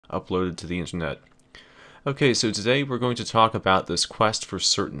uploaded to the internet. Okay, so today we're going to talk about this quest for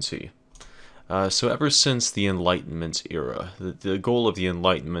certainty. So ever since the Enlightenment era, the goal of the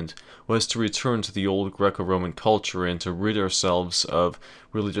Enlightenment was to return to the old Greco-Roman culture and to rid ourselves of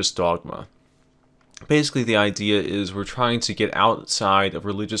religious dogma. Basically, the idea is we're trying to get outside of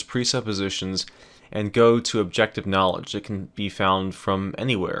religious presuppositions and go to objective knowledge that can be found from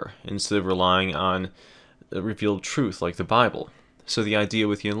anywhere, instead of relying on revealed truth like the Bible. So the idea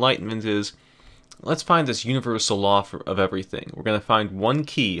with the Enlightenment is, let's find this universal law of everything. We're going to find one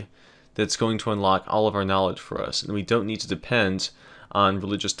key that's going to unlock all of our knowledge for us, and we don't need to depend on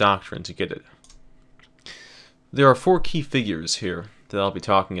religious doctrine to get it. There are four key figures here that I'll be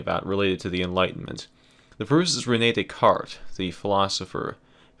talking about related to the Enlightenment. The first is René Descartes, the philosopher,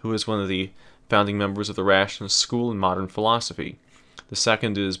 who is one of the founding members of the rationalist school in modern philosophy. The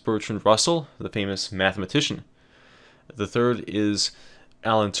second is Bertrand Russell, the famous mathematician. The third is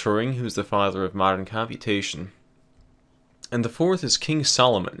Alan Turing, who's the father of modern computation. And the fourth is King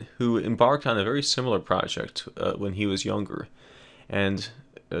Solomon, who embarked on a very similar project when he was younger, and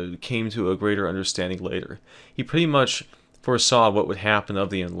came to a greater understanding later. He pretty much foresaw what would happen of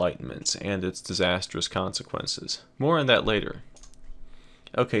the Enlightenment and its disastrous consequences. More on that later.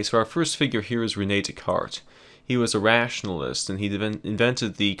 Okay, so our first figure here is René Descartes. He was a rationalist, and he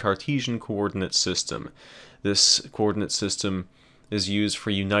invented the Cartesian coordinate system. This coordinate system is used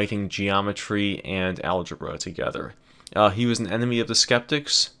for uniting geometry and algebra together. He was an enemy of the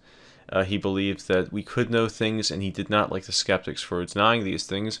skeptics. He believed that we could know things, and he did not like the skeptics for denying these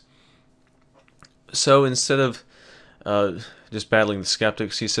things. So instead of just battling the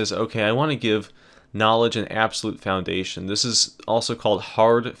skeptics, he says, okay, I want to give knowledge an absolute foundation. This is also called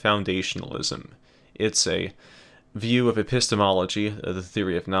hard foundationalism. It's a view of epistemology, the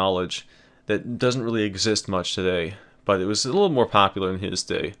theory of knowledge, that doesn't really exist much today, but it was a little more popular in his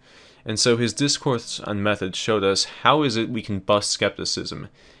day. And so his discourse on methods showed us how is it we can bust skepticism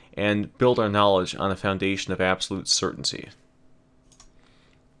and build our knowledge on a foundation of absolute certainty.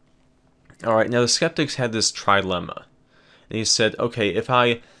 Alright, now the skeptics had this trilemma. And he said, okay, if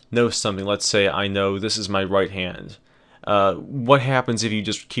I know something, let's say I know this is my right hand, what happens if you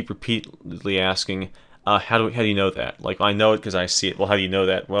just keep repeatedly asking, how do you know that? Like, I know it because I see it. Well, how do you know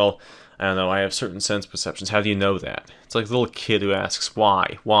that? Well, I don't know, I have certain sense perceptions. How do you know that? It's like the little kid who asks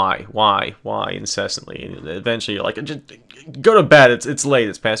why incessantly, and eventually you're like, just go to bed, it's late,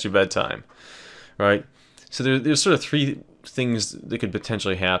 it's past your bedtime, right? So there's sort of three things that could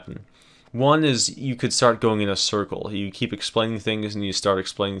potentially happen. One is you could start going in a circle. You keep explaining things and you start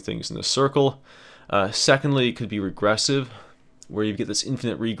explaining things in a circle. Secondly, it could be regressive, where you get this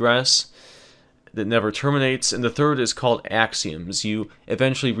infinite regress that never terminates. And the third is called axioms. You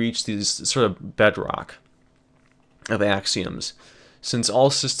eventually reach these sort of bedrock of axioms. Since all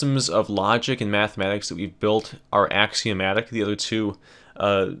systems of logic and mathematics that we've built are axiomatic, the other two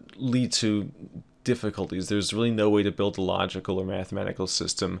lead to difficulties. There's really no way to build a logical or mathematical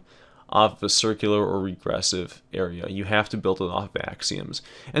system off of a circular or regressive area. You have to build it off of axioms.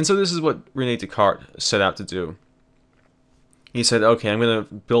 And so this is what René Descartes set out to do. He said, okay, I'm going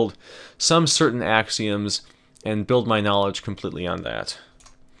to build some certain axioms and build my knowledge completely on that.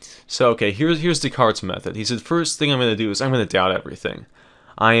 So, okay, here's Descartes' method. He said, first thing I'm going to do is I'm going to doubt everything.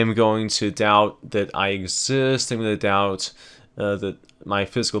 I am going to doubt that I exist. I'm going to doubt that my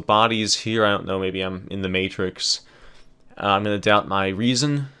physical body is here. I don't know, maybe I'm in the Matrix. I'm going to doubt my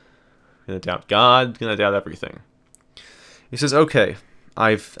reason. I'm going to doubt God. I'm going to doubt everything. He says, okay,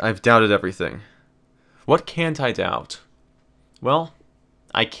 I've doubted everything. What can't I doubt? Well,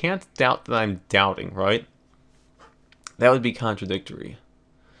 I can't doubt that I'm doubting, right? That would be contradictory.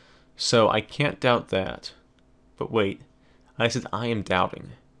 So I can't doubt that. But wait, I said I am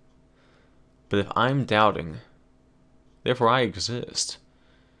doubting. But if I'm doubting, therefore I exist.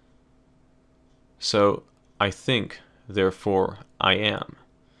 So I think, therefore I am.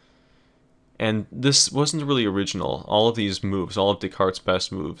 And this wasn't really original. All of these moves, all of Descartes'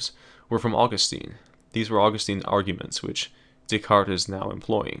 best moves, were from Augustine. These were Augustine's arguments, which Descartes is now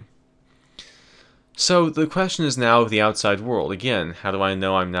employing. So the question is now of the outside world. Again, how do I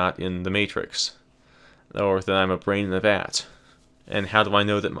know I'm not in the Matrix? Or that I'm a brain in a vat? And how do I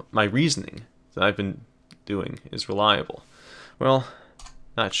know that my reasoning that I've been doing is reliable? Well,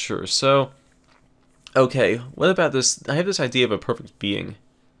 not sure. So, okay, what about this? I have this idea of a perfect being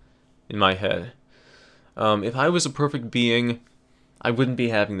in my head. If I was a perfect being, I wouldn't be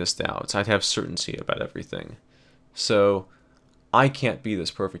having this doubt. I'd have certainty about everything. So, I can't be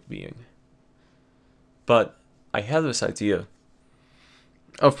this perfect being. But I have this idea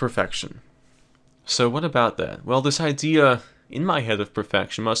of perfection. So what about that? Well, this idea in my head of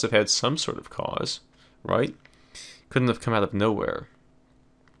perfection must have had some sort of cause, right? Couldn't have come out of nowhere.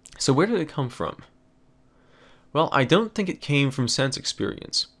 So where did it come from? Well, I don't think it came from sense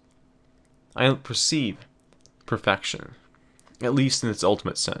experience. I don't perceive perfection, at least in its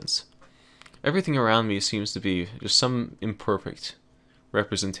ultimate sense. Everything around me seems to be just some imperfect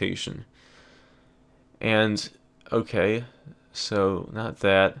representation. And, okay, so not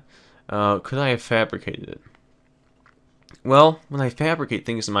that. Could I have fabricated it? Well, when I fabricate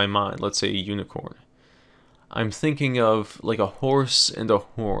things in my mind, let's say a unicorn, I'm thinking of like a horse and a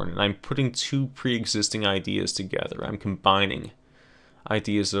horn, and I'm putting two pre-existing ideas together. I'm combining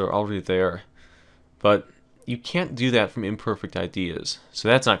ideas that are already there. But you can't do that from imperfect ideas, so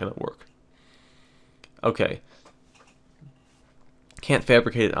that's not going to work. Okay. Can't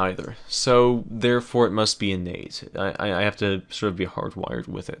fabricate it either, so therefore it must be innate. I have to sort of be hardwired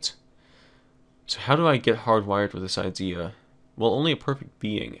with it. So how do I get hardwired with this idea? Well, only a perfect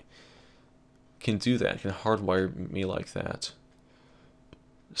being can do that, can hardwire me like that.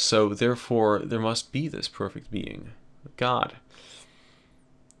 So therefore there must be this perfect being, God.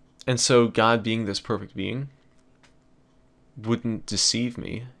 And so God being this perfect being wouldn't deceive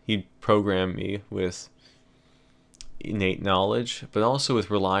me. He'd program me with innate knowledge, but also with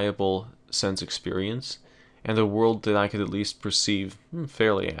reliable sense experience, and a world that I could at least perceive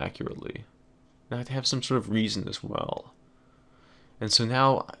fairly accurately. And I'd have some sort of reason as well. And so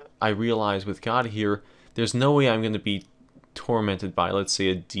now I realize with God here, there's no way I'm going to be tormented by, let's say,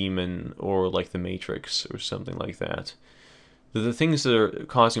 a demon or like the Matrix or something like that. The things that are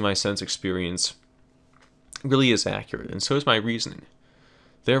causing my sense experience really is accurate, and so is my reasoning.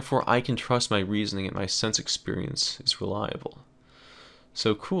 Therefore, I can trust my reasoning and my sense experience is reliable.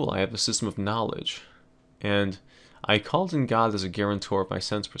 So cool, I have a system of knowledge. And I called in God as a guarantor of my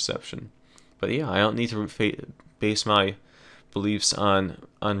sense perception. But yeah, I don't need to base my beliefs on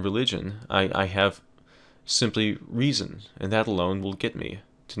religion. I have simply reason, and that alone will get me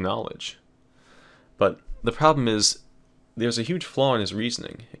to knowledge. But the problem is, there's a huge flaw in his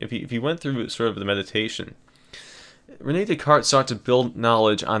reasoning. If he went through sort of the meditation, René Descartes sought to build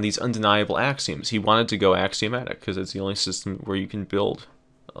knowledge on these undeniable axioms. He wanted to go axiomatic, because it's the only system where you can build,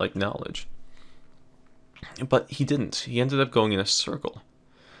 like, knowledge. But he didn't. He ended up going in a circle.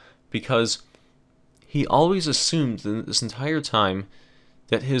 Because he always assumed this entire time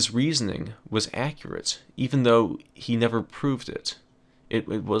that his reasoning was accurate, even though he never proved it. It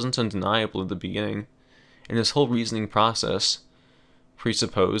wasn't undeniable at the beginning, and his whole reasoning process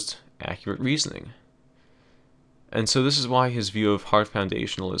presupposed accurate reasoning. And so this is why his view of hard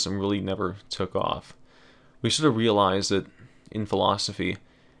foundationalism really never took off. We sort of realize that in philosophy,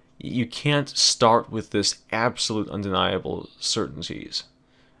 you can't start with this absolute undeniable certainties.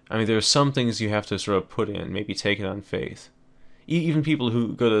 I mean, there's some things you have to sort of put in, maybe take it on faith. Even people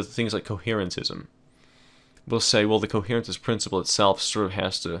who go to things like coherentism will say, well, the coherentist principle itself sort of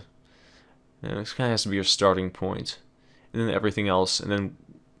has to, it kind of has to be your starting point, and then everything else, and then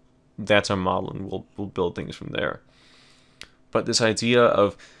that's our model, and we'll build things from there. But this idea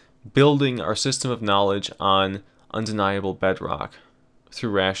of building our system of knowledge on undeniable bedrock through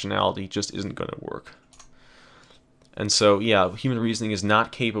rationality just isn't going to work. And so, yeah, human reasoning is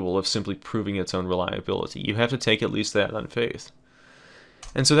not capable of simply proving its own reliability. You have to take at least that on faith.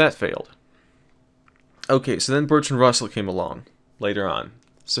 And so that failed. Okay, so then Bertrand Russell came along later on.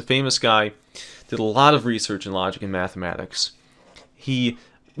 He's a famous guy, did a lot of research in logic and mathematics. He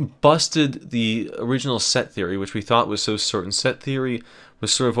busted the original set theory, which we thought was so certain. Set theory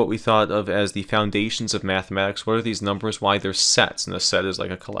was sort of what we thought of as the foundations of mathematics. What are these numbers? Why they're sets, and a set is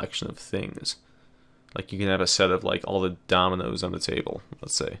like a collection of things. Like you can have a set of like all the dominoes on the table,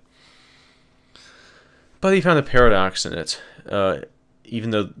 let's say. But he found a paradox in it.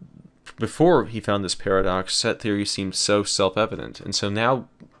 Even though before he found this paradox, set theory seemed so self-evident. And so now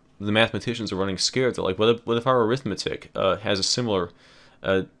the mathematicians are running scared. They're like, what if our arithmetic has a similar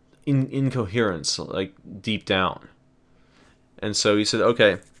incoherence, like deep down? And so he said,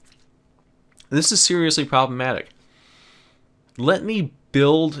 okay, this is seriously problematic. Let me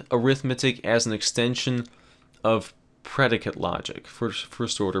build arithmetic as an extension of predicate logic,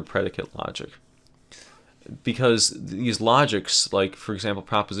 first-order predicate logic. Because these logics, like, for example,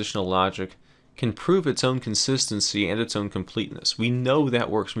 propositional logic, can prove its own consistency and its own completeness. We know that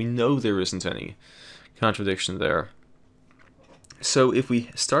works. We know there isn't any contradiction there. So if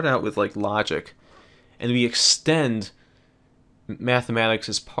we start out with, like, logic, and we extend mathematics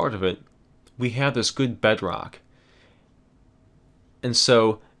as part of it, we have this good bedrock. And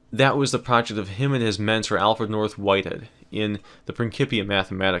so that was the project of him and his mentor, Alfred North Whitehead, in the Principia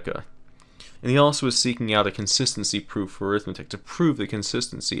Mathematica. And he also was seeking out a consistency proof for arithmetic, to prove the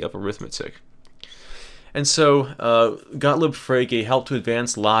consistency of arithmetic. And so Gottlob Frege helped to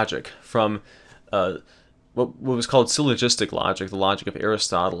advance logic from what was called syllogistic logic, the logic of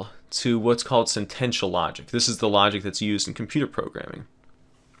Aristotle, to what's called sentential logic. This is the logic that's used in computer programming.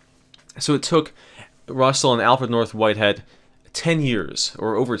 So it took Russell and Alfred North Whitehead 10 years,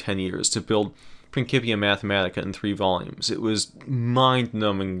 or over 10 years, to build Principia Mathematica in 3 volumes. It was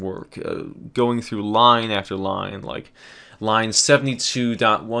mind-numbing work, going through line after line, like line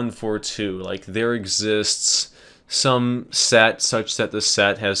 72.142, like there exists some set such that the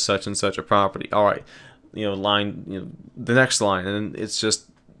set has such and such a property. All right, the next line, and it's just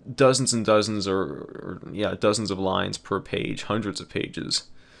dozens and dozens, dozens of lines per page, hundreds of pages.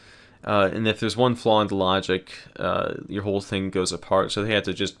 And if there's one flaw in the logic, your whole thing goes apart. So they had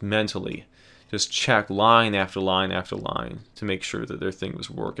to just mentally just check line after line after line to make sure that their thing was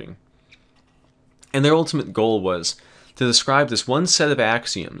working. And their ultimate goal was to describe this one set of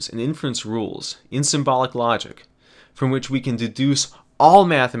axioms and inference rules in symbolic logic from which we can deduce all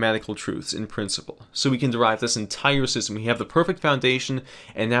mathematical truths in principle. So we can derive this entire system. We have the perfect foundation,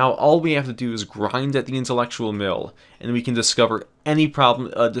 and now all we have to do is grind at the intellectual mill, and we can discover any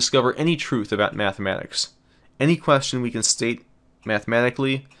problem, discover any truth about mathematics. Any question we can state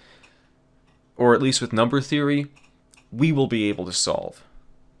mathematically, or at least with number theory, we will be able to solve.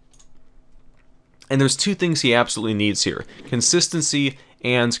 And there's 2 things he absolutely needs here: consistency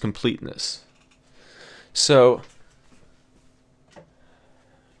and completeness. So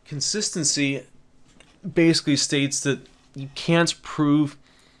consistency basically states that you can't prove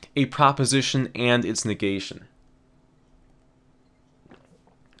a proposition and its negation.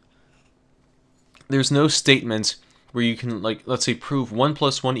 There's no statement where you can, like, let's say, prove 1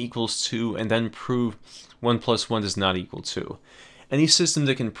 + 1 = 2 and then prove 1 + 1 does not equal 2. Any system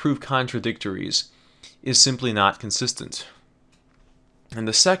that can prove contradictories is simply not consistent. And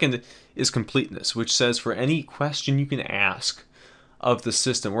the second is completeness, which says for any question you can ask of the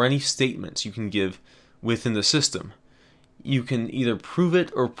system, or any statements you can give within the system, you can either prove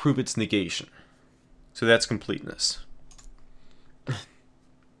it or prove its negation. So that's completeness.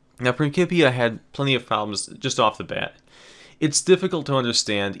 Now, Principia had plenty of problems just off the bat. It's difficult to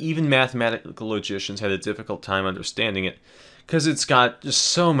understand. Even mathematical logicians had a difficult time understanding it, because it's got just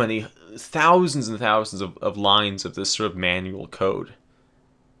so many, thousands and thousands of lines of this sort of manual code.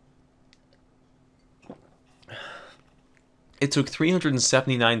 It took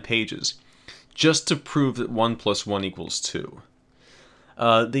 379 pages just to prove that 1 + 1 = 2.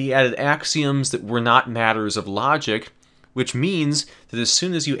 They added axioms that were not matters of logic, which means that as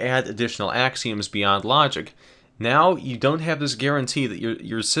soon as you add additional axioms beyond logic, now you don't have this guarantee that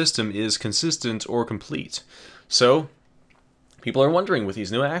your system is consistent or complete. So people are wondering with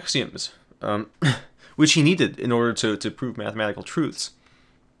these new axioms, which he needed in order to prove mathematical truths,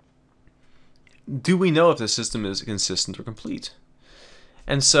 do we know if the system is consistent or complete?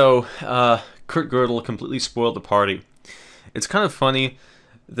 And so Kurt Gödel completely spoiled the party. It's kind of funny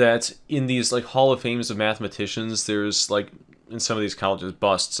that in these like Hall of Fames of mathematicians, there's like in some of these colleges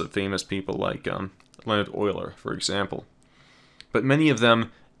busts of famous people like Leonard Euler, for example. But many of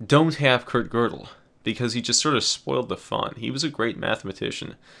them don't have Kurt Gödel because he just sort of spoiled the fun. He was a great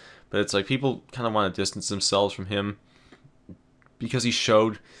mathematician, but it's like people kind of want to distance themselves from him because he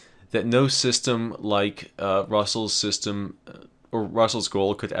showed that no system like Russell's system or Russell's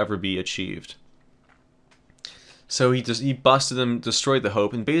goal could ever be achieved. So he busted them, destroyed the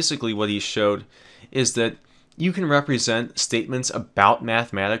hope, and basically what he showed is that you can represent statements about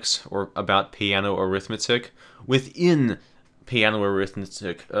mathematics or about piano arithmetic within piano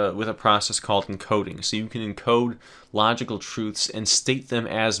arithmetic with a process called encoding. So you can encode logical truths and state them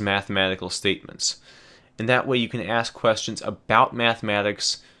as mathematical statements. And that way you can ask questions about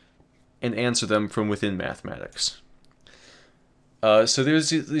mathematics and answer them from within mathematics. So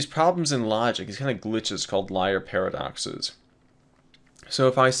there's these problems in logic, these kind of glitches called liar paradoxes. So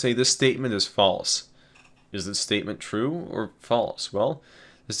if I say this statement is false, is this statement true or false? Well,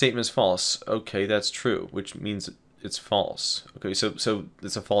 the statement is false. Okay, that's true, which means it's false. Okay, so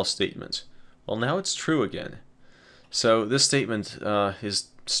it's a false statement. Well, now it's true again. So this statement is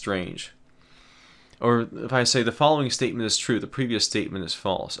strange. Or if I say the following statement is true, the previous statement is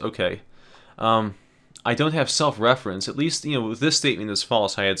false. Okay. I don't have self-reference. At least, with this statement is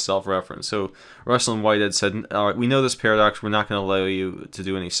false, I had self-reference. So Russell and Whitehead said, all right, we know this paradox. We're not going to allow you to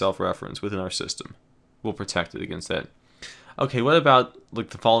do any self-reference within our system. We'll protect it against that. Okay, what about, like,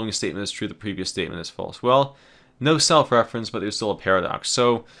 the following statement is true, the previous statement is false? Well, no self-reference, but there's still a paradox.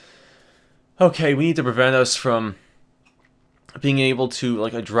 So, okay, we need to prevent us from being able to,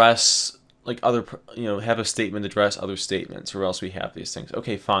 like, address other, have a statement address other statements, or else we have these things.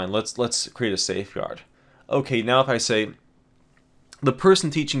 Okay, fine. Let's create a safeguard. Okay, now if I say the person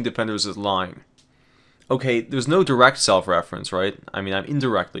teaching defenders is lying. Okay, there's no direct self-reference, right? I mean, I'm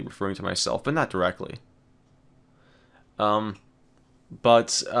indirectly referring to myself, but not directly. And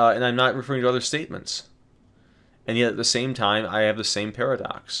I'm not referring to other statements. And yet at the same time, I have the same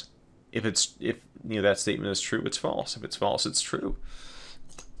paradox. If that statement is true, it's false. If it's false, it's true.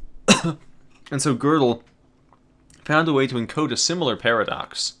 And so Gödel found a way to encode a similar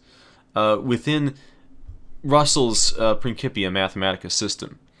paradox within Russell's Principia Mathematica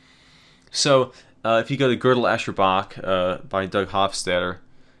system. So if you go to Gödel-Escher-Bach by Doug Hofstadter,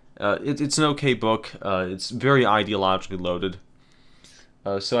 it's an okay book. It's very ideologically loaded.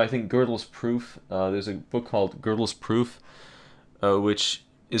 So I think Gödel's proof, there's a book called Gödel's Proof, which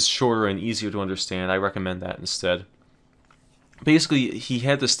is shorter and easier to understand. I recommend that instead. Basically, he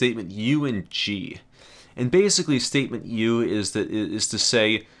had the statement U and G. And basically, statement U is to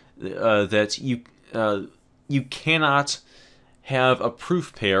say that you cannot have a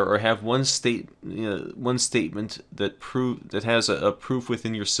proof pair, or have one statement that has a proof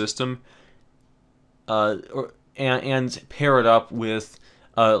within your system, and pair it up with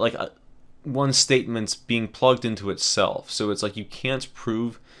one statement being plugged into itself. So it's like you can't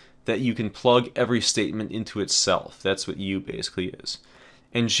prove that you can plug every statement into itself. That's what U basically is.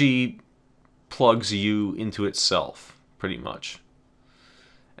 And G plugs U into itself, pretty much.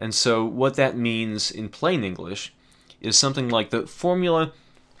 And so what that means in plain English is something like the formula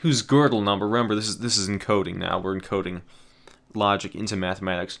whose Gödel number, remember this is encoding now, we're encoding logic into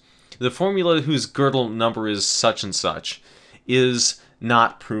mathematics. The formula whose Gödel number is such and such is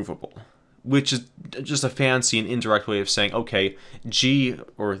not provable, which is just a fancy and indirect way of saying, okay, G,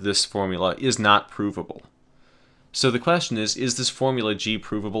 or this formula, is not provable. So the question is this formula G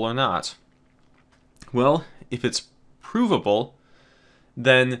provable or not? Well, if it's provable,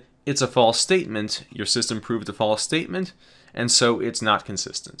 then it's a false statement. Your system proved a false statement, and so it's not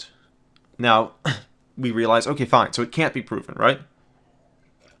consistent. Now, we realize, okay, fine, so it can't be proven, right?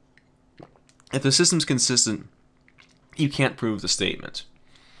 If the system's consistent, you can't prove the statement.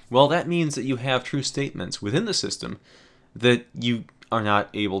 Well, that means that you have true statements within the system that you are not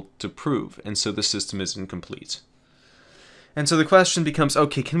able to prove, and so the system is incomplete. And so the question becomes,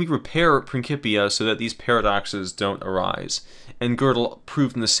 okay, can we repair Principia so that these paradoxes don't arise? And Gödel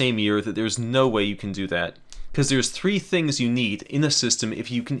proved in the same year that there's no way you can do that, because there's three things you need in a system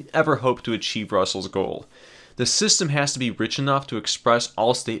if you can ever hope to achieve Russell's goal. The system has to be rich enough to express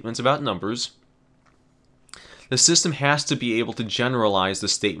all statements about numbers. The system has to be able to generalize the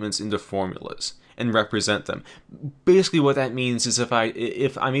statements into formulas and represent them. Basically what that means is if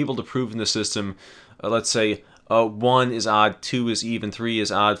I'm able to prove in the system, let's say 1 is odd, 2 is even, 3 is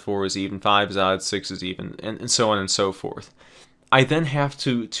odd, 4 is even, 5 is odd, 6 is even, and so on and so forth. I then have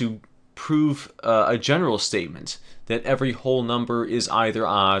to prove a general statement that every whole number is either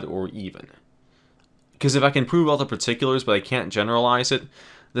odd or even. Because if I can prove all the particulars but I can't generalize it,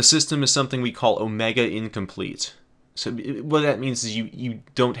 the system is something we call omega incomplete. So what that means is you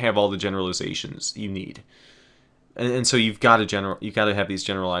don't have all the generalizations you need. And so you've got to have these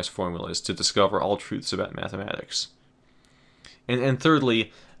generalized formulas to discover all truths about mathematics. And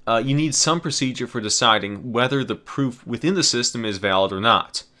thirdly, you need some procedure for deciding whether the proof within the system is valid or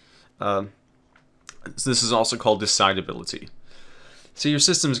not. This is also called decidability. So your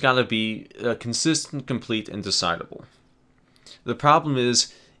system's got to be consistent, complete, and decidable. The problem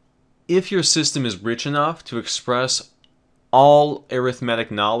is, if your system is rich enough to express all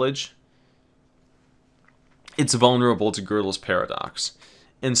arithmetic knowledge, it's vulnerable to Gödel's paradox.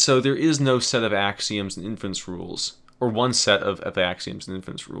 And so there is no set of axioms and inference rules, or one set of axioms and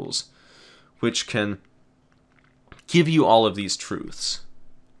inference rules, which can give you all of these truths.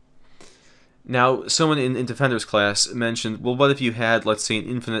 Now, someone in Defender's class mentioned, well, what if you had, let's say, an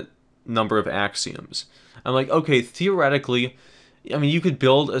infinite number of axioms? I'm like, okay, theoretically, I mean, you could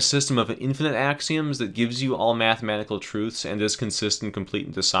build a system of infinite axioms that gives you all mathematical truths and is consistent, complete,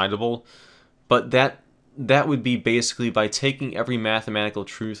 and decidable, but that would be basically by taking every mathematical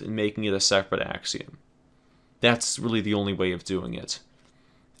truth and making it a separate axiom. That's really the only way of doing it.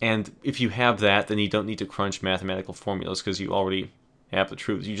 And if you have that, then you don't need to crunch mathematical formulas because you already have the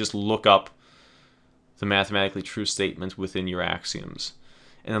truth. You just look up the mathematically true statement within your axioms.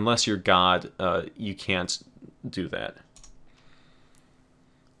 And unless you're God, you can't do that.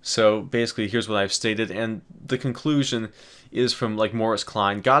 So basically, here's what I've stated, and the conclusion is from like Morris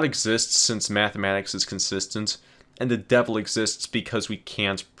Klein. God exists since mathematics is consistent, and the devil exists because we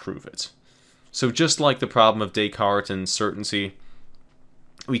can't prove it. So just like the problem of Descartes and certainty,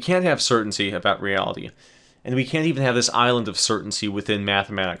 we can't have certainty about reality. And we can't even have this island of certainty within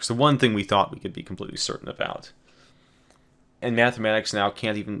mathematics, the one thing we thought we could be completely certain about. And mathematics now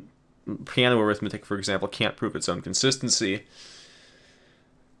can't even, piano arithmetic, for example, can't prove its own consistency.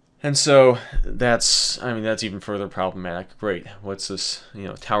 And so that's even further problematic. Great, what's this,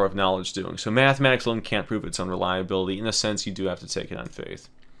 Tower of Knowledge doing? So mathematics alone can't prove its own reliability. In a sense, you do have to take it on faith.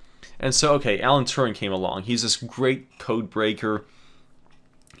 And so, okay, Alan Turing came along. He's this great code breaker.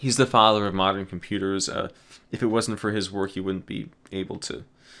 He's the father of modern computers. If it wasn't for his work, you wouldn't be able to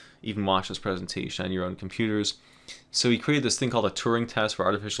even watch this presentation on your own computers. So he created this thing called a Turing test for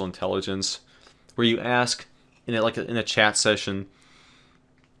artificial intelligence, where you ask, in a chat session,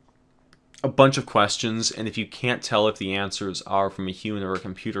 a bunch of questions, and if you can't tell if the answers are from a human or a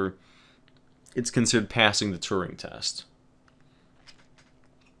computer, it's considered passing the Turing test.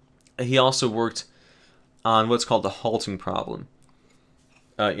 He also worked on what's called the halting problem,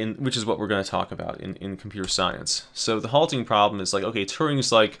 which is what we're going to talk about in computer science. So the halting problem is like, okay,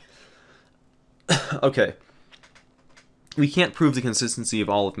 Turing's like, okay, we can't prove the consistency of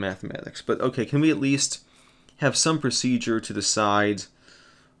all of mathematics, but okay, can we at least have some procedure to decide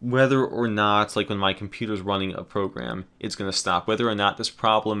whether or not, like when my computer's running a program, it's going to stop, whether or not this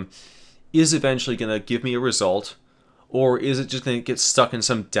problem is eventually going to give me a result, or is it just going to get stuck in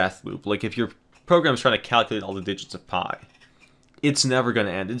some death loop? Like if your program's trying to calculate all the digits of pi, it's never going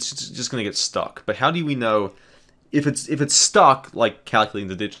to end. It's just going to get stuck. But how do we know if it's stuck, like calculating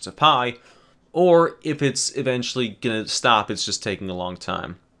the digits of pi, or if it's eventually going to stop, it's just taking a long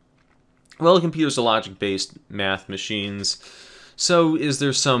time? Well, computers are logic-based math machines. So is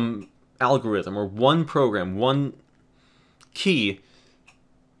there some algorithm or one program, one key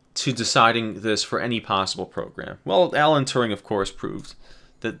to deciding this for any possible program? Well, Alan Turing, of course, proved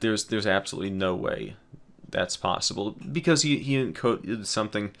that there's absolutely no way that's possible, because he encoded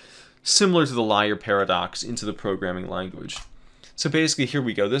something similar to the liar paradox into the programming language. So basically, here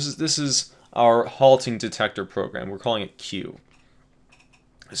we go. This is our halting detector program. We're calling it Q.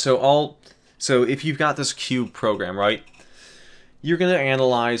 So if you've got this Q program, right, you're going to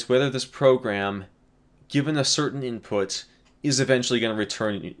analyze whether this program, given a certain input, is eventually going to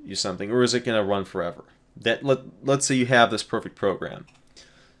return you something, or is it going to run forever? Let's say you have this perfect program.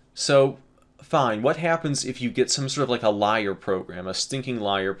 So, fine, what happens if you get some sort of like a liar program, a stinking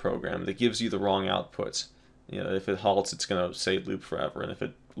liar program that gives you the wrong output? If it halts, it's going to say loop forever, and if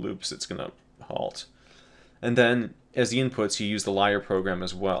it loops, it's going to halt. And then, as the inputs, you use the liar program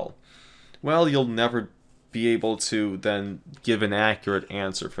as well. Well, you'll never be able to then give an accurate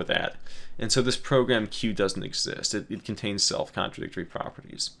answer for that. And so this program Q doesn't exist. It contains self-contradictory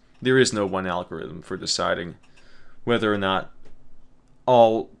properties. There is no one algorithm for deciding whether or not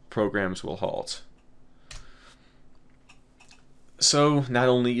all programs will halt. So not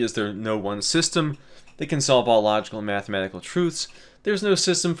only is there no one system that can solve all logical and mathematical truths, there's no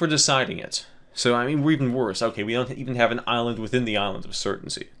system for deciding it. So, we're even worse. Okay, we don't even have an island within the island of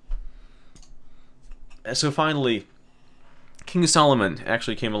certainty. So finally, King Solomon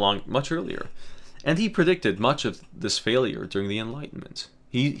actually came along much earlier, and he predicted much of this failure during the Enlightenment.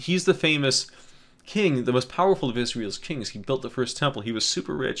 He's the famous king, the most powerful of Israel's kings. He built the first temple. He was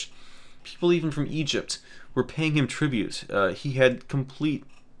super rich. People even from Egypt were paying him tribute. He had complete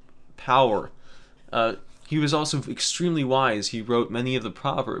power. He was also extremely wise. He wrote many of the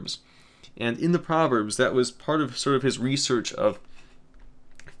Proverbs. And in the Proverbs, that was part of sort of his research of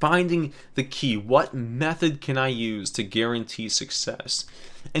finding the key. What method can I use to guarantee success?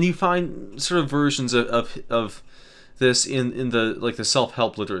 And you find sort of versions of this in the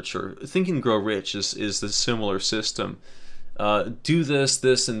self-help literature. Think and Grow Rich is the similar system. Do this,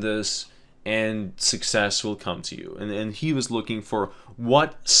 this, and this, and success will come to you. And he was looking for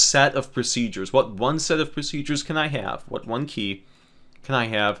what set of procedures, what one set of procedures can I have, what one key can I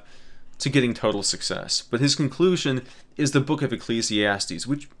have to getting total success. But his conclusion is the book of Ecclesiastes,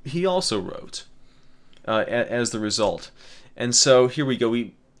 which he also wrote as the result. And so here we go.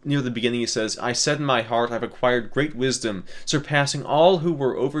 Near the beginning he says, I said in my heart, I've acquired great wisdom, surpassing all who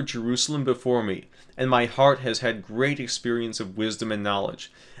were over Jerusalem before me. And my heart has had great experience of wisdom and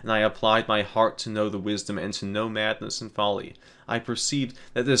knowledge. And I applied my heart to know the wisdom and to know madness and folly. I perceived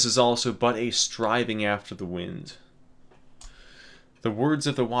that this is also but a striving after the wind. The words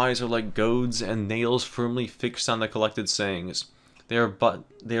of the wise are like goads and nails firmly fixed on the collected sayings. They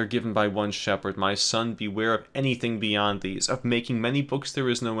are given by one shepherd. My son, beware of anything beyond these. Of making many books there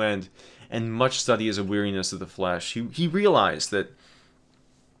is no end, and much study is a weariness of the flesh. He realized that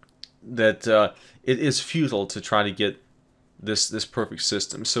it is futile to try to get this perfect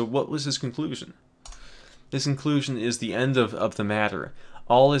system. So what was his conclusion? His conclusion is the end of the matter.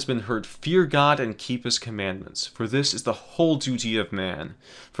 All has been heard. Fear God and keep his commandments, for this is the whole duty of man.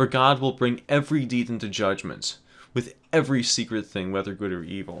 For God will bring every deed into judgment, with every secret thing, whether good or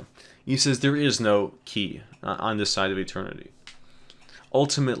evil. He says there is no key on this side of eternity.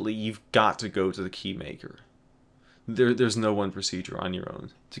 Ultimately, you've got to go to the key maker. There's no one procedure on your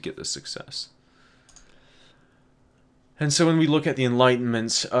own to get this success. And so when we look at the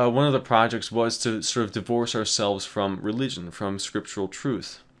Enlightenment, one of the projects was to sort of divorce ourselves from religion, from scriptural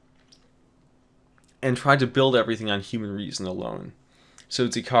truth, and try to build everything on human reason alone. So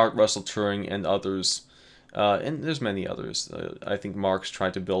Descartes, Russell Turing, and others, and there's many others. I think Marx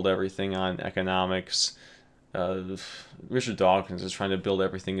tried to build everything on economics. Richard Dawkins is trying to build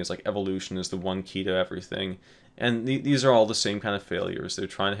everything as like evolution is the one key to everything. And these are all the same kind of failures. They're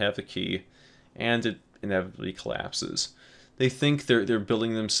trying to have the key, and it inevitably collapses. They think they're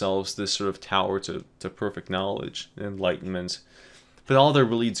building themselves this sort of tower to perfect knowledge and enlightenment, but all they're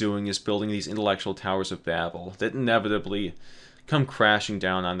really doing is building these intellectual towers of Babel that inevitably come crashing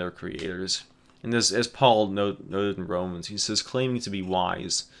down on their creators. And as Paul noted in Romans, he says, claiming to be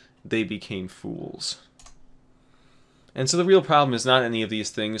wise, they became fools. And so the real problem is not any of these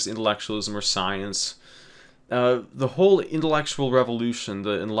things, intellectualism or science. The whole intellectual revolution,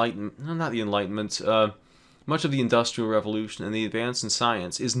 the Enlightenment, no, not the Enlightenment, much of the Industrial Revolution and the advance in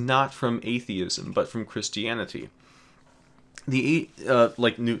science is not from atheism, but from Christianity.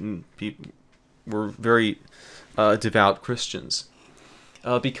 Like Newton, people were very devout Christians,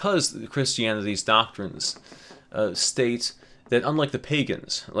 because Christianity's doctrines state that unlike the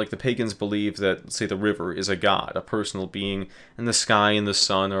pagans, believe that, say, the river is a god, a personal being, and the sky and the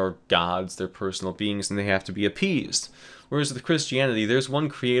sun are gods, they're personal beings, and they have to be appeased. Whereas with Christianity, there's one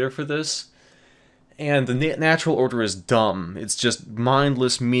creator for this, and the natural order is dumb. It's just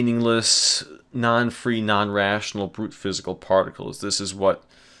mindless, meaningless, non-free, non-rational, brute physical particles. This is what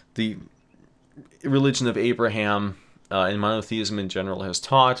the religion of Abraham and monotheism in general has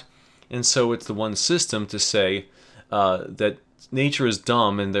taught, and so it's the one system to say that nature is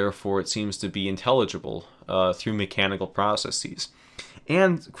dumb and therefore it seems to be intelligible through mechanical processes.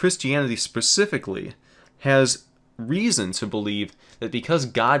 And Christianity specifically has reason to believe that because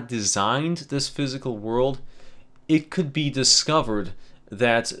God designed this physical world, it could be discovered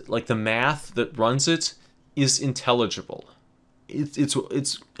that like the math that runs it is intelligible.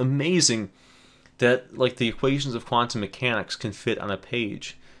 It's amazing that like the equations of quantum mechanics can fit on a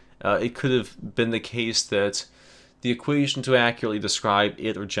page. It could have been the case that the equation to accurately describe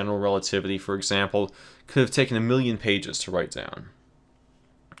it, or general relativity, for example, could have taken 1,000,000 pages to write down.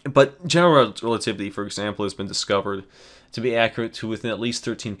 But general relativity, for example, has been discovered to be accurate to within at least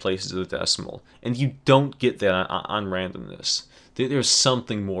 13 places of the decimal. And you don't get that on randomness. There's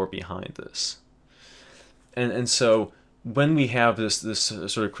something more behind this. And so when we have this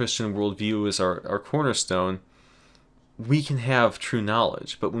sort of Christian worldview as our cornerstone, we can have true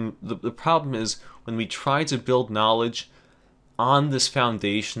knowledge. But when the problem is when we try to build knowledge on this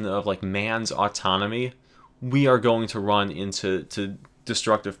foundation of like man's autonomy, we are going to run into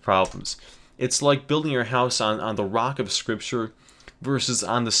destructive problems. It's like building your house on the rock of Scripture versus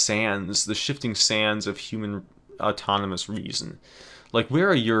on the sands, the shifting sands of human autonomous reason. Like, where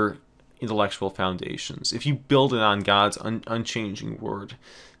are your intellectual foundations? If you build it on God's unchanging word,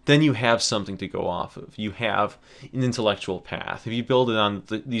 then you have something to go off of. You have an intellectual path. If you build it on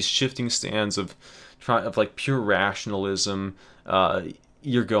these shifting sands of like pure rationalism,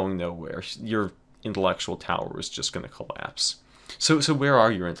 you're going nowhere. Your intellectual tower is just going to collapse. So where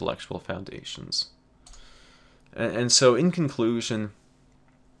are your intellectual foundations? And so in conclusion,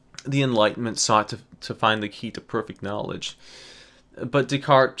 the Enlightenment sought to find the key to perfect knowledge. But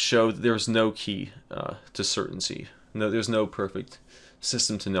Descartes showed that there's no key to certainty. No, there's no perfect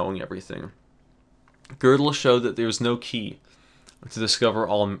system to knowing everything. Gödel showed that there's no key to discover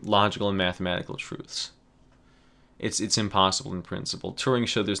all logical and mathematical truths. It's impossible in principle. Turing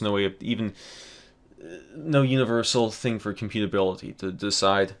showed there's no way of even no universal thing for computability to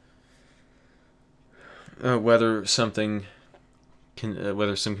decide whether some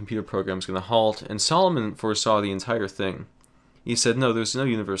computer program is going to halt. And Solomon foresaw the entire thing. He said, no, there's no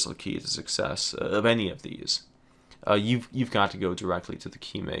universal key to success of any of these. You've got to go directly to the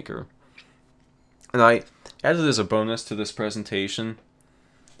key maker. And I added as a bonus to this presentation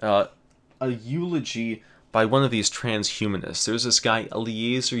a eulogy by one of these transhumanists. There's this guy,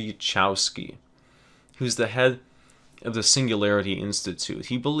 Eliezer Yudkowsky, who's the head of the Singularity Institute.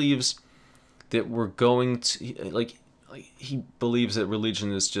 He believes that we're going to, he believes that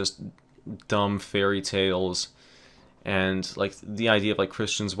religion is just dumb fairy tales, and like the idea of like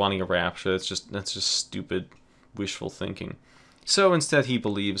Christians wanting a rapture, that's just stupid wishful thinking. So instead he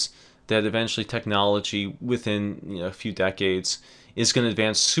believes that eventually technology within a few decades is going to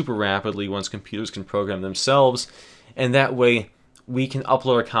advance super rapidly once computers can program themselves, and that way we can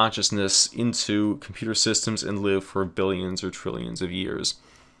upload our consciousness into computer systems and live for billions or trillions of years.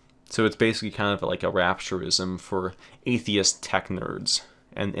 So it's basically kind of like a rapturism for atheist tech nerds,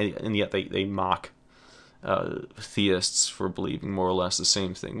 and yet they mock theists for believing more or less the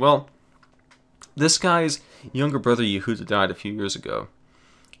same thing. Well, this guy's younger brother Yehuda died a few years ago,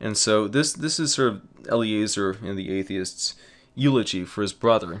 and so this is sort of Eliezer and the atheist's eulogy for his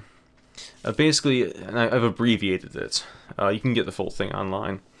brother. Basically, and I've abbreviated it. You can get the full thing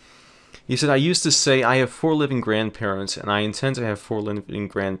online. He said, "I used to say I have 4 living grandparents, and I intend to have 4 living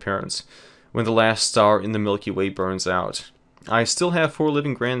grandparents when the last star in the Milky Way burns out. I still have 4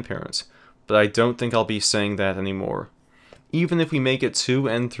 living grandparents, but I don't think I'll be saying that anymore. Even if we make it to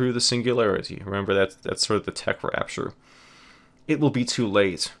and through the singularity," remember that's sort of the tech rapture, "it will be too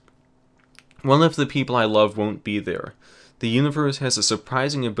late. One of the people I love won't be there. The universe has a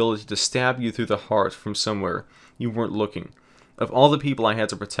surprising ability to stab you through the heart from somewhere you weren't looking. Of all the people I had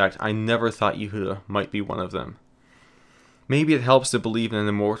to protect, I never thought Yehuda might be one of them. Maybe it helps to believe in an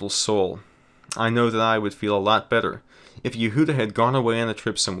immortal soul. I know that I would feel a lot better if Yehuda had gone away on a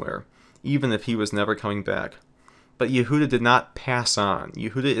trip somewhere, even if he was never coming back. But Yehuda did not pass on.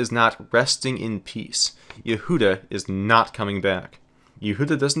 Yehuda is not resting in peace. Yehuda is not coming back.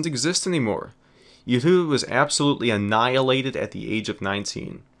 Yehuda doesn't exist anymore. Yehuda was absolutely annihilated at the age of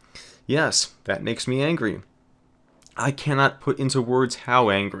 19. Yes, that makes me angry. I cannot put into words how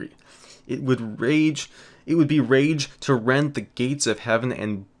angry. It would be rage to rend the gates of heaven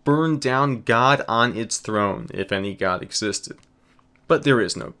and burn down God on its throne, if any God existed. But there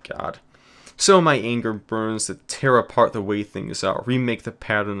is no God. So my anger burns to tear apart the way things are, remake the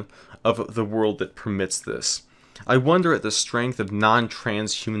pattern of the world that permits this. I wonder at the strength of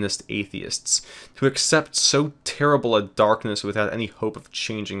non-transhumanist atheists to accept so terrible a darkness without any hope of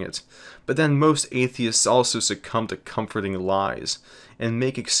changing it. But then most atheists also succumb to comforting lies, and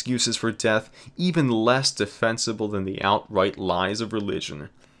make excuses for death even less defensible than the outright lies of religion.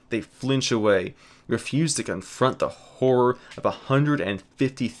 They flinch away, refuse to confront the horror of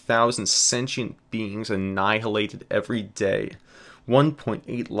 150,000 sentient beings annihilated every day,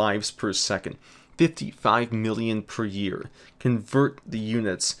 1.8 lives per second, 55 million per year. Convert the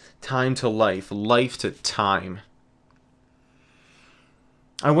units, time to life, life to time.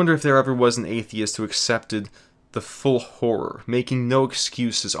 I wonder if there ever was an atheist who accepted the full horror, making no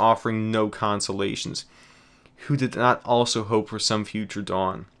excuses, offering no consolations, who did not also hope for some future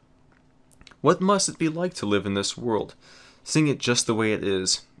dawn. What must it be like to live in this world, seeing it just the way it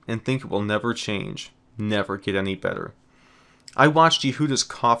is, and think it will never change, never get any better? I watched Yehuda's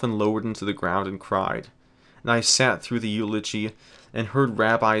coffin lowered into the ground and cried, and I sat through the eulogy and heard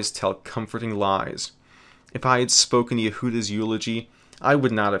rabbis tell comforting lies. If I had spoken Yehuda's eulogy, I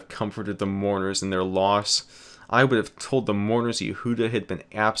would not have comforted the mourners in their loss. I would have told the mourners Yehuda had been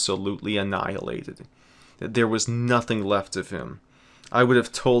absolutely annihilated, that there was nothing left of him. I would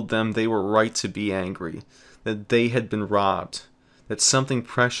have told them they were right to be angry, that they had been robbed, that something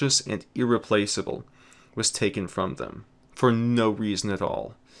precious and irreplaceable was taken from them, for no reason at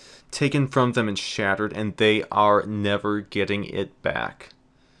all. Taken from them and shattered, and they are never getting it back.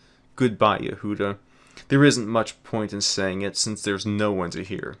 Goodbye, Yehuda. There isn't much point in saying it, since there's no one to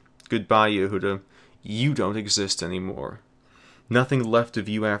hear. Goodbye, Yehuda. You don't exist anymore. Nothing left of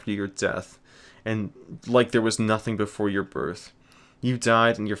you after your death, and like there was nothing before your birth. You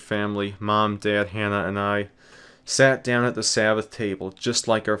died, and your family, Mom, Dad, Hannah, and I, sat down at the Sabbath table, just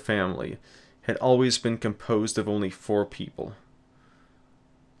like our family had always been composed of only 4 people.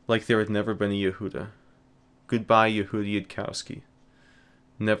 Like there had never been a Yehuda. Goodbye, Yehuda Yudkowsky.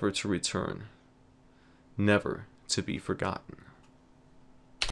 Never to return. Never to be forgotten.